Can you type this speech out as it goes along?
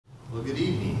Well, good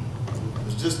evening. It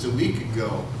was just a week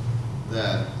ago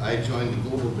that I joined the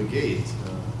Global Brigade.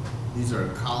 These are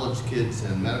college kids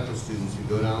and medical students who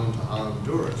go down to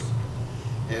Honduras.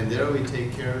 And there we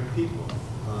take care of people.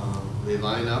 They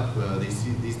line up,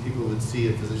 these people would see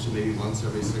a physician maybe once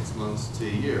every 6 months to a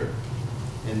year.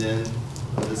 And then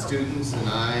the students and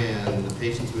I and the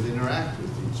patients would interact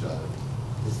with each other.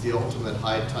 It's the ultimate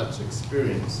high-touch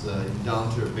experience,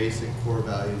 down to your basic core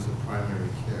values of primary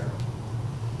care.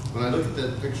 When I look at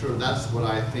that picture, that's what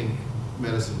I think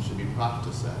medicine should be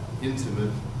practiced at: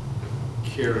 intimate,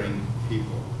 caring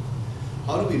people.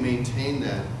 How do we maintain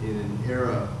that in an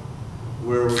era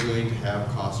where we're going to have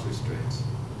cost restraints?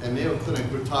 At Mayo Clinic,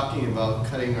 we're talking about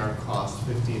cutting our costs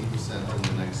 15% in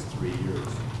the next 3 years.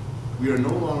 We are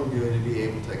no longer going to be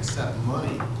able to accept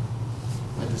money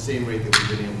at the same rate that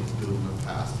we've been able to do in the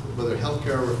past. Whether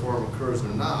healthcare reform occurs or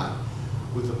not,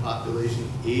 with the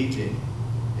population aging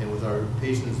and with our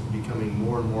patients becoming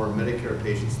more and more Medicare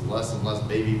patients, less and less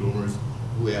baby boomers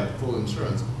who have full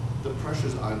insurance, the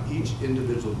pressures on each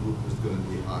individual group is going to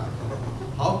be high.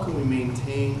 How can we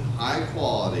maintain high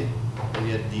quality and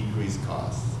yet decrease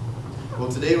costs? Well,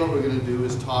 today what we're going to do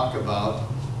is talk about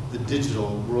the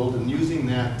digital world and using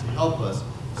that to help us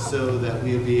so that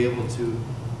we'll be able to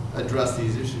address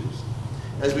these issues.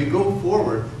 As we go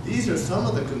forward, these are some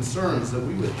of the concerns that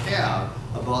we would have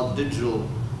about digital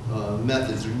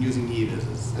methods or using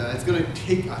e-visits. It's going to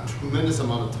take a tremendous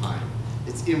amount of time.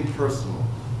 It's impersonal.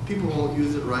 People won't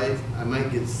use it right. I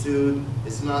might get sued.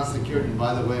 It's not secured, and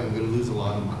by the way, I'm going to lose a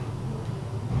lot of money.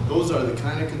 Those are the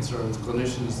kind of concerns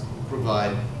clinicians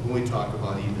provide when we talk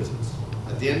about e-visits.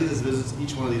 At the end of this visit,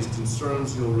 each one of these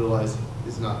concerns you'll realize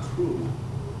is not true.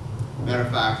 Matter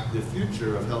of fact, the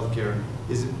future of healthcare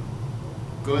is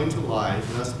going to lie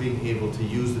in us being able to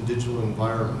use the digital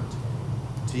environment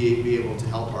to be able to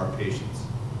help our patients.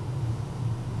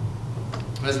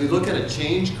 As we look at a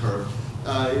change curve,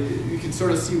 you can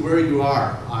sort of see where you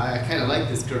are. I kind of like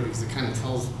this curve because it kind of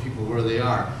tells people where they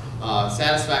are.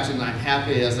 Satisfaction, I'm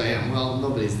happy as I am. Well,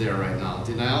 nobody's there right now.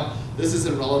 Denial, this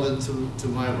isn't relevant to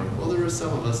my work. Well, there are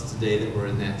some of us today that were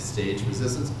in that stage.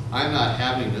 Resistance, I'm not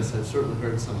having this. I've certainly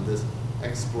heard some of this.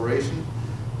 Exploration,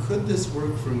 could this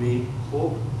work for me?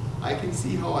 Hope, I can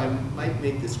see how I might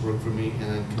make this work for me. And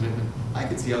then commitment, I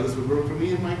can see how this would work for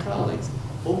me and my colleagues.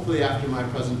 Hopefully after my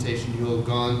presentation you'll have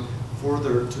gone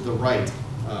further to the right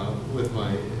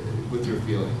with your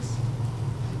feelings.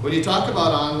 When you talk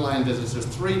about online visits, there's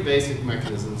 3 basic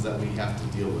mechanisms that we have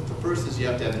to deal with. The first is you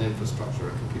have to have an infrastructure,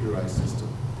 a computerized system.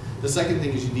 The second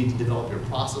thing is you need to develop your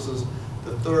processes.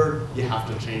 The third, you have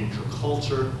to change your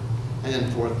culture. And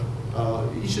then fourth,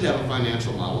 you should have a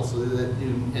financial model so that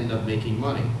you end up making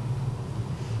money.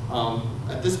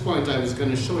 At this point, I was going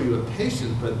to show you a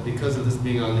patient, but because of this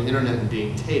being on the internet and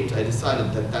being taped, I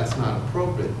decided that that's not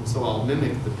appropriate, and so I'll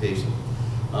mimic the patient.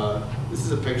 This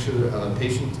is a picture of a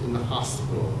patient in the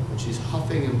hospital, and she's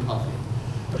huffing and puffing.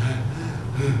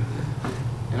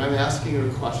 And I'm asking her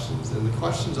questions, and the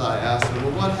questions I asked her,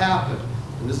 well, what happened?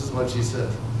 And this is what she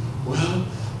said. Well,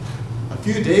 a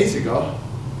few days ago,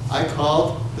 I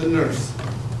called the nurse,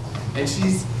 and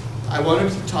I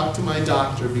wanted to talk to my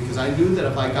doctor because I knew that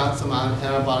if I got some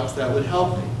antibiotics that would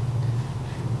help me.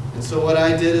 And so what I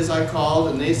did is I called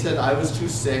and they said I was too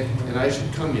sick and I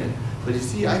should come in. But you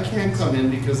see, I can't come in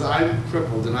because I'm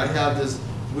crippled and I have this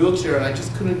wheelchair and I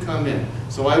just couldn't come in.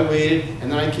 So I waited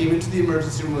and then I came into the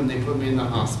emergency room and they put me in the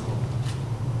hospital.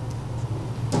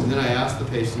 And then I asked the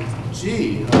patient,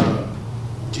 gee,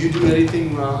 do you do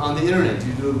anything on the internet? Do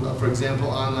you do, for example,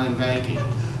 online banking?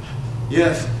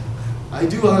 Yes, I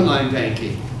do online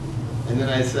banking. And then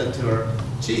I said to her,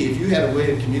 gee, if you had a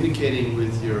way of communicating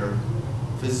with your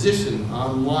physician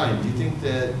online, do you think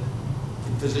that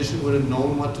the physician would have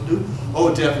known what to do?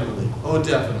 Oh, definitely. Oh,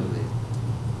 definitely.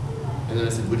 And then I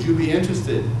said, would you be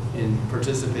interested in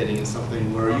participating in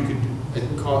something where you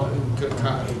could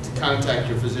contact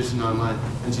your physician online?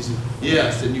 And she said,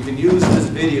 yes, and you can use this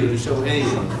video to show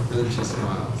anyone. And then she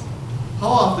smiles. How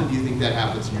often do you think that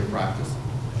happens in your practice?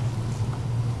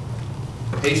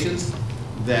 Patients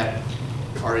that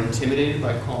are intimidated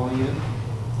by calling in,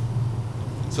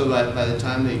 so that by the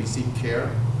time they seek care,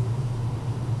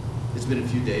 it's been a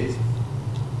few days.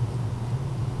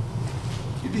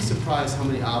 You'd be surprised how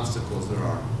many obstacles there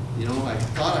are. You know, I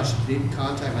thought I should maybe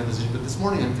contact my physician, but this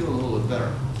morning I'm feeling a little bit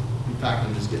better. In fact,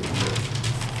 I'm just getting better.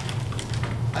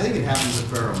 I think it happens a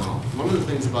fair amount. One of the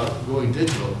things about going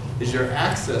digital is your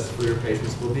access for your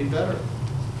patients will be better.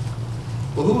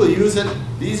 Well, who will use it?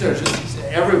 These are just,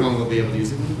 everyone will be able to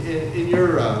use it. In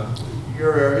your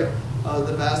area,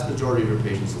 the vast majority of your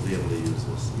patients will be able to use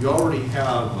this. You already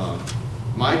have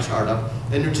my chart up,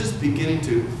 and you're just beginning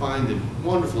to find the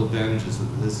wonderful advantages that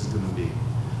this is going to be.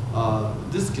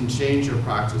 This can change your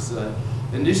practice.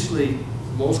 Initially,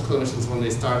 most clinicians, when they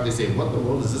start, they say, what in the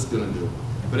world is this going to do?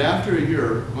 But after a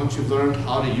year, once you've learned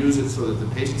how to use it so that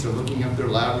the patients are looking up their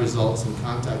lab results and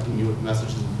contacting you with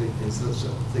messages and things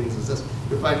as this,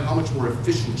 you'll find how much more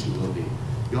efficient you will be.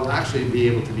 You'll actually be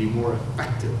able to be more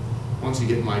effective once you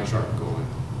get my chart going.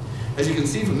 As you can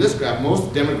see from this graph,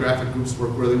 most demographic groups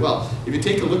work really well. If you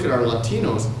take a look at our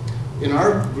Latinos, in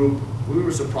our group, we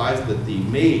were surprised that the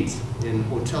maids in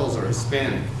hotels are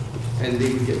Hispanic, and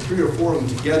they would get 3 or 4 of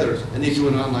them together, and they do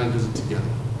an online visit together,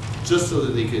 just so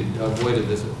that they could avoid a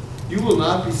visit. You will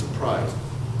not be surprised,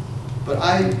 but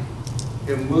I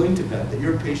am willing to bet that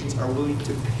your patients are willing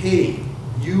to pay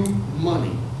you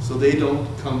money so they don't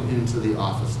come into the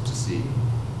office to see you.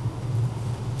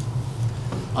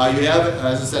 You have,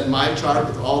 as I said, my chart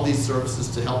with all these services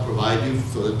to help provide you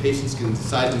so that patients can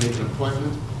decide to make an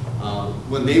appointment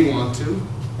when they want to,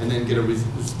 and then get a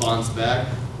response back,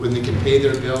 when they can pay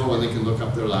their bill, when they can look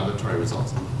up their laboratory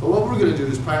results. But what we're going to do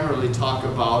is primarily talk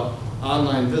about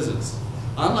online visits.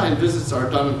 Online visits are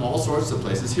done in all sorts of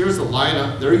places. Here's a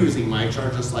lineup. They're using my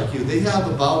chart just like you. They have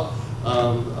about,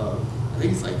 I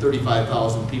think it's like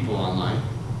 35,000 people online.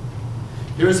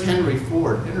 Here's Henry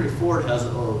Ford. Henry Ford has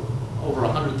over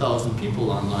 100,000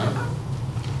 people online.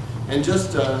 And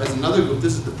just as another group,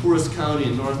 this is the poorest county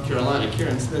in North Carolina.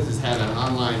 Karen Smith has had an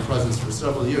online presence for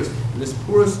several years. And this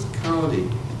poorest county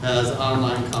has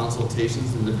online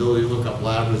consultations and the ability to look up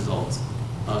lab results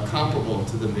comparable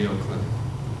to the Mayo Clinic.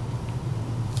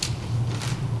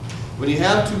 When you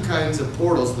have 2 kinds of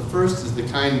portals, the first is the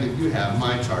kind that you have,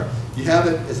 my chart. You have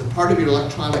it as a part of your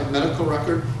electronic medical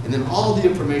record, and then all the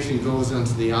information goes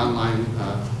into the online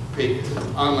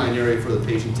area for the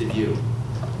patient to view.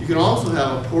 You can also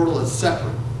have a portal that's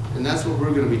separate, and that's what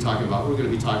we're going to be talking about. We're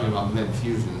going to be talking about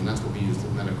MedFusion, and that's what we use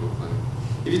at medical clinic.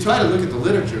 If you try to look at the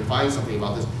literature and find something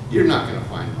about this, you're not going to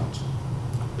find much.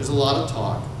 There's a lot of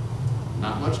talk,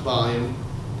 not much volume,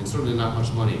 and certainly not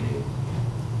much money made.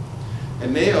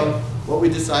 At Mayo, what we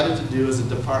decided to do as a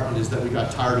department is that we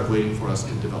got tired of waiting for us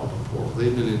to develop a portal.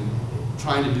 They've been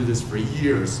trying to do this for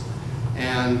years,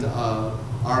 and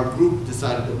our group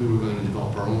decided that we were going to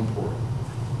develop our own portal.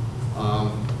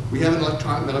 We have an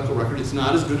electronic medical record. It's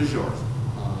not as good as yours.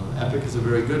 Epic is a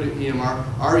very good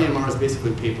EMR. Our EMR is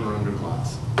basically paper under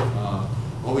glass.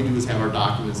 All we do is have our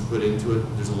documents put into it.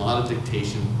 There's a lot of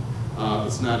dictation.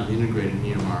 It's not an integrated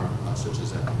EMR such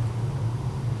as Epic.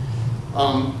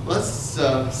 Let's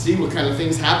see what kind of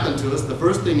things happened to us. The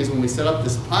first thing is when we set up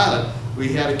this pilot,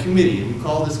 we had a committee. We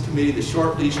call this committee the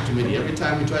Short Leash Committee. Every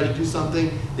time we tried to do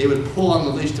something, they would pull on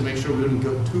the leash to make sure we wouldn't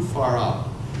go too far out.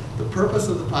 The purpose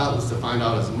of the pilot was to find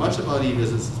out as much about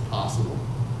e-visits as possible.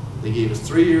 They gave us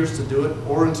 3 years to do it,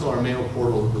 or until our Mayo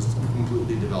portal was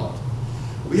completely developed.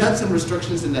 We had some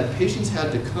restrictions in that patients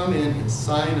had to come in and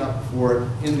sign up for it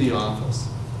in the office.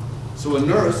 So a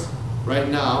nurse, right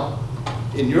now,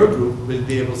 in your group, would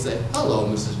be able to say, hello,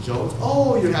 Mrs. Jones.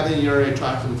 Oh, you're having a urinary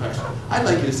tract infection. I'd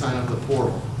like you to sign up the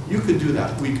portal. You could do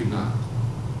that. We could not.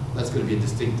 That's going to be a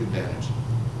distinct advantage.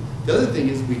 The other thing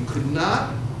is we could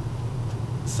not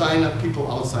sign up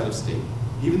people outside of state.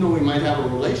 Even though we might have a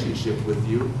relationship with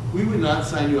you, we would not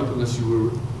sign you up unless you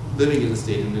were living in the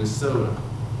state of Minnesota.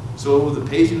 So the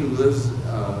patient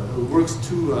who works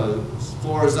 2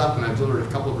 floors up, and I've delivered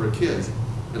a couple of her kids,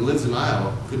 and lives in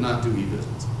Iowa, could not do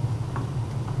e-visits.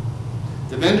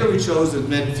 The vendor we chose was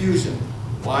MedFusion.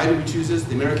 Why did we choose this?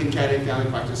 The American Academy of Family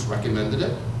Practice recommended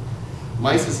it.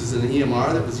 Mysis is an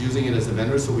EMR that was using it as a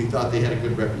vendor, so we thought they had a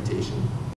good reputation.